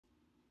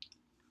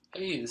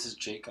Hey, this is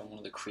Jake. I'm one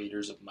of the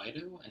creators of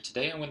Mito, and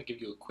today I'm going to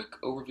give you a quick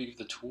overview of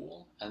the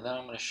tool, and then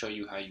I'm going to show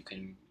you how you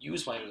can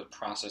use Mito to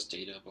process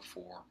data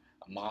before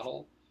a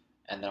model,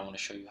 and then I'm going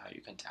to show you how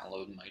you can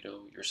download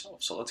Mito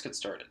yourself. So let's get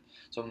started.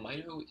 So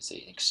Mito is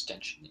an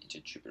extension into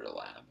Jupyter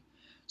Lab.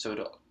 So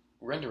to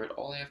render it,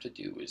 all I have to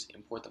do is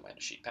import the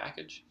Mito sheet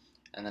package,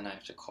 and then I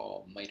have to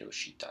call Mito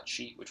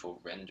sheet.sheet, which will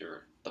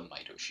render the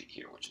Mito sheet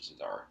here, which is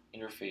our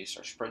interface,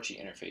 our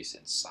spreadsheet interface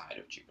inside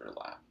of Jupyter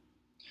Lab.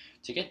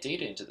 To get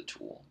data into the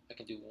tool, I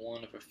can do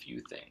one of a few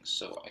things.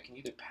 So I can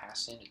either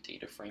pass in a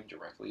data frame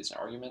directly as an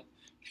argument.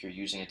 If you're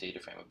using a data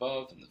frame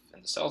above,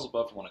 in the cells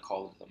above, you want to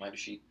call it into the Mito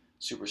sheet.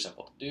 Super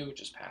simple to do,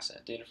 just pass in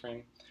a data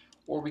frame.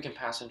 Or we can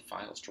pass in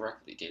files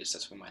directly, data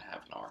sets we might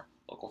have in our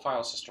local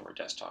file system or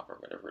desktop or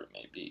whatever it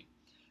may be.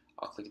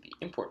 I'll click the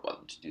import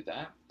button to do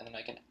that, and then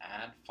I can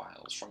add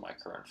files from my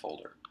current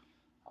folder.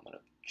 I'm going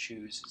to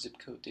choose zip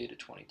code data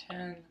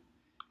 2010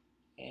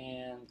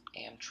 and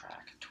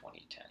Amtrak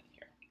 2010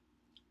 here.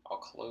 I'll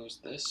close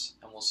this,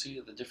 and we'll see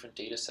that the different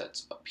data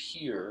sets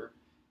appear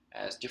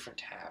as different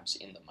tabs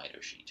in the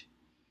Mito sheet.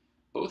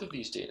 Both of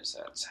these data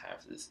sets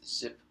have this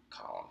zip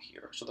column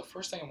here. So the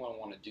first thing I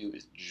want to do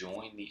is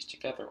join these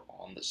together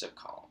on the zip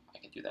column. I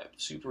can do that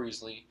super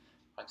easily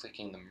by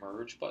clicking the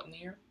merge button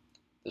here.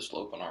 This will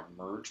open our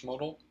merge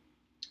modal,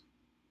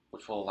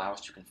 which will allow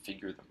us to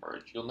configure the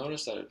merge. You'll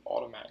notice that it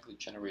automatically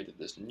generated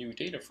this new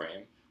data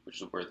frame,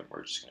 which is where the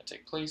merge is going to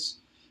take place.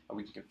 And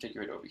we can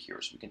configure it over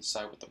here. So we can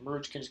decide what the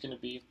merge is going to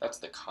be. That's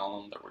the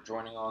column that we're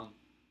joining on.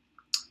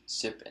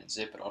 Zip and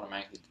zip, it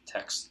automatically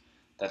detects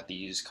that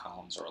these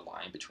columns are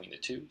aligned between the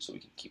two, so we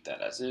can keep that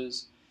as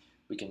is.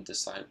 We can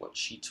decide what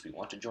sheets we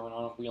want to join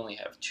on. We only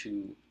have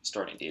 2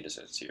 starting data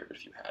sets here, but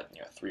if you had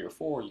 3 or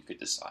 4, you could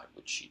decide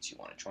which sheets you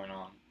want to join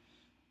on.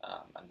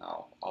 And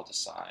now I'll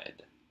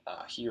decide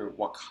here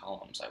what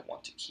columns I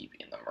want to keep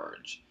in the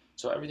merge.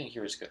 So everything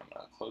here is good. I'm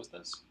going to close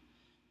this.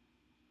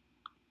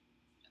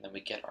 And then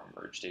we get our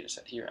merge data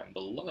set here, and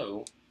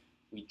below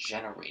we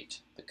generate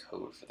the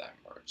code for that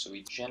merge. So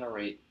we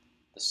generate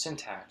the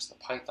syntax, the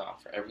Python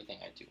for everything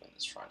I do in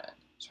this front end.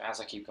 So as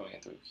I keep going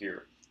through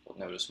here, you'll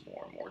notice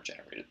more and more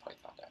generated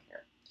Python down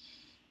here.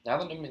 Now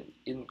that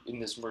I'm in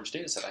this merge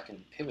data set, I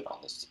can pivot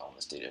on this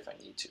data if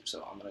I need to.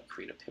 So I'm going to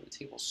create a pivot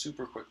table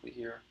super quickly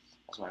here.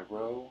 As my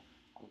row,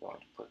 I'm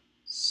going to put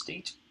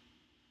state,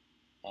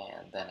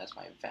 and then as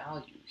my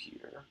value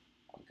here,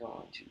 I'm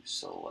going to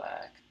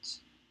select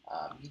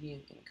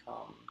median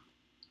income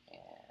and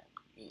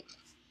mean.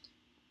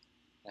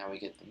 Now we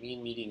get the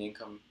mean, median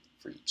income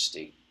for each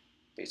state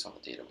based on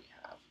the data we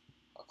have.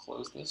 I'll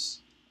close this,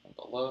 and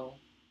below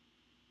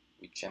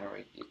we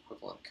generate the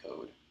equivalent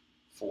code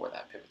for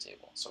that pivot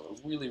table. So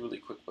a really, really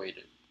quick way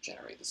to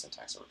generate the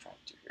syntax that we're trying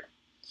to do here.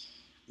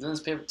 Within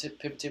this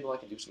pivot table, I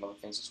can do some other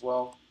things as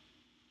well.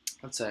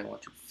 Let's say I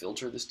want to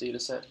filter this data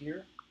set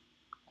here.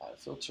 Add a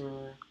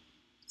filter.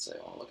 Let's say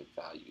I want to look at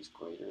values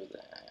greater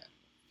than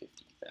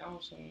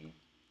 50,000. And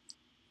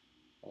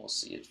we'll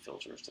see it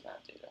filters to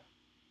that data.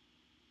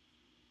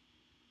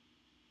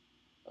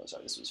 Oh,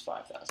 sorry, this was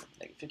 5,000,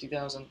 negative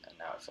 50,000, and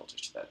now it filters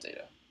to that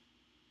data.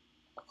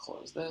 I'll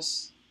close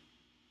this.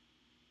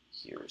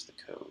 Here is the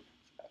code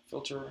for that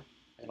filter.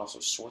 I can also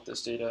sort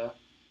this data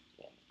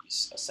in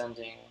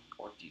ascending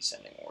or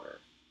descending order.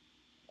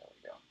 There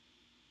we go.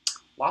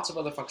 Lots of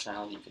other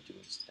functionality you can do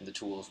in the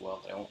tool as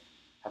well that I don't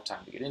have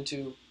time to get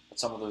into, but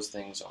some of those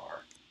things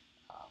are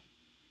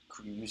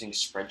using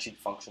spreadsheet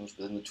functions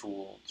within the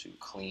tool to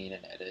clean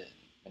and edit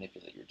and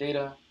manipulate your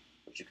data,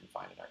 which you can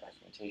find in our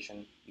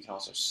documentation. You can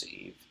also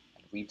save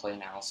and replay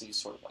analyses,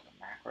 sort of like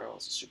a macro.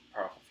 It's a super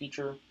powerful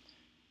feature.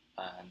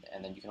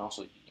 And then you can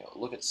also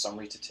look at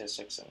summary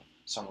statistics and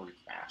summary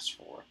graphs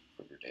for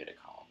your data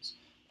columns.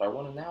 But I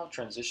want to now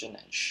transition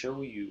and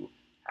show you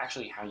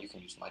actually how you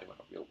can use Mito in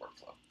a real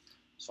workflow.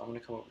 So I'm going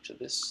to come over to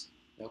this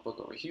notebook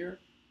over here.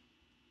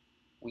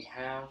 We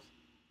have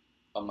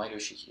a Mito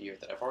sheet here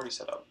that I've already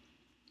set up.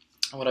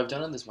 And what I've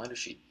done in this Mito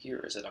sheet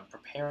here is that I'm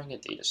preparing a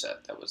data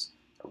set that was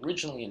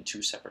originally in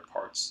 2 separate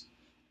parts,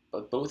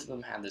 but both of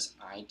them had this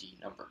ID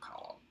number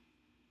column.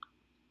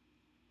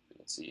 You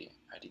can see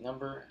ID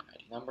number and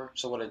ID number.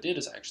 So what I did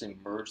is I actually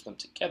merged them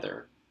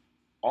together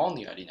on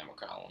the ID number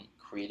column,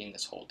 creating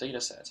this whole data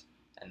set.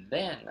 And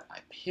then I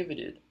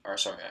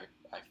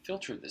I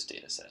filtered this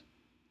data set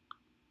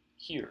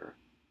here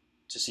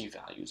to see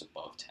values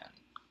above 10.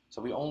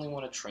 So we only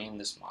want to train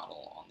this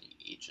model on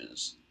the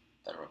ages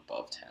that are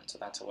above 10. So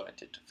that's what I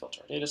did to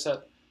filter our data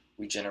set.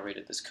 We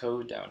generated this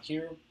code down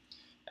here,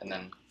 and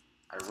then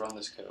I run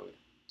this code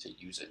to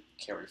use it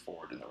carry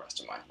forward in the rest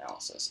of my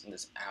analysis. And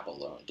this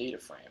abalone data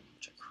frame,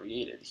 which I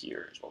created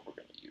here, is what we're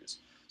going to use.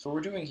 So what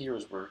we're doing here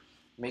is we're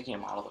making a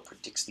model that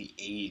predicts the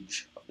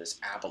age of this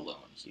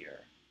abalone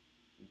here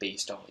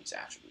based on these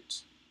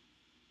attributes.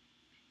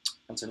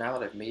 And so now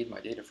that I've made my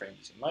data frame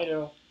using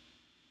Mito,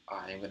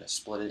 I'm going to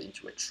split it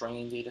into a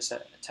train data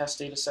set and a test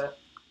data set.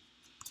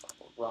 So I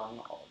will run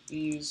all of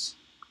these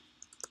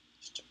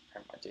just to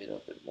prepare my data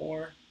a bit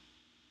more.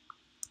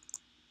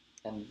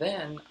 And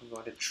then I'm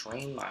going to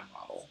train my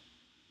model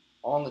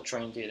on the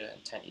train data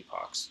in 10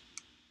 epochs,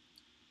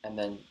 and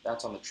then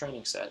that's on the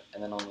training set,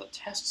 and then on the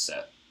test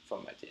set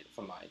from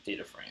my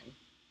data frame,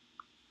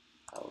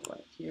 I will run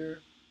it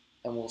here,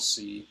 and we'll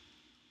see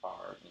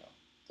our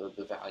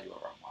the value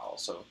of our model.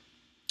 So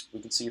we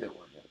can see that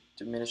we're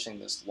diminishing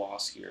this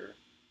loss here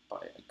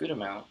by a good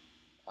amount,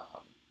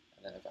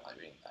 and then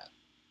evaluating that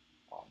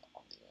on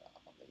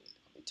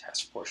the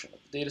test portion of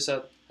the data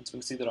set. And so we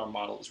can see that our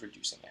model is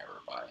reducing error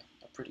by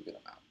a pretty good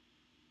amount.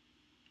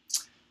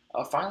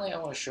 Finally, I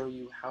want to show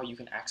you how you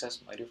can access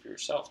Mito for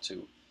yourself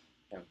to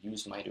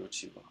use Mito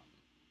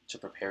to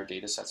prepare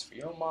data sets for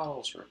your own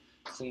models, or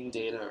clean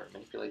data, or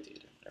manipulate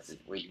data in whatever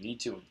way you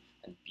need to,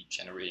 and be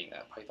generating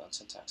that Python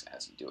syntax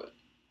as you do it.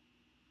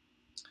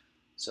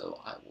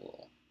 So I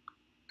will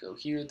go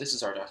here. This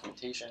is our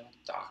documentation,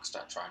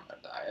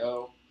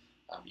 docs.trymito.io.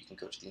 You can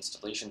go to the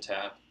installation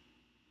tab,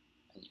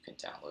 and you can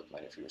download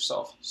Mito for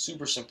yourself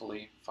super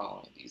simply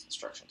following these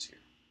instructions here.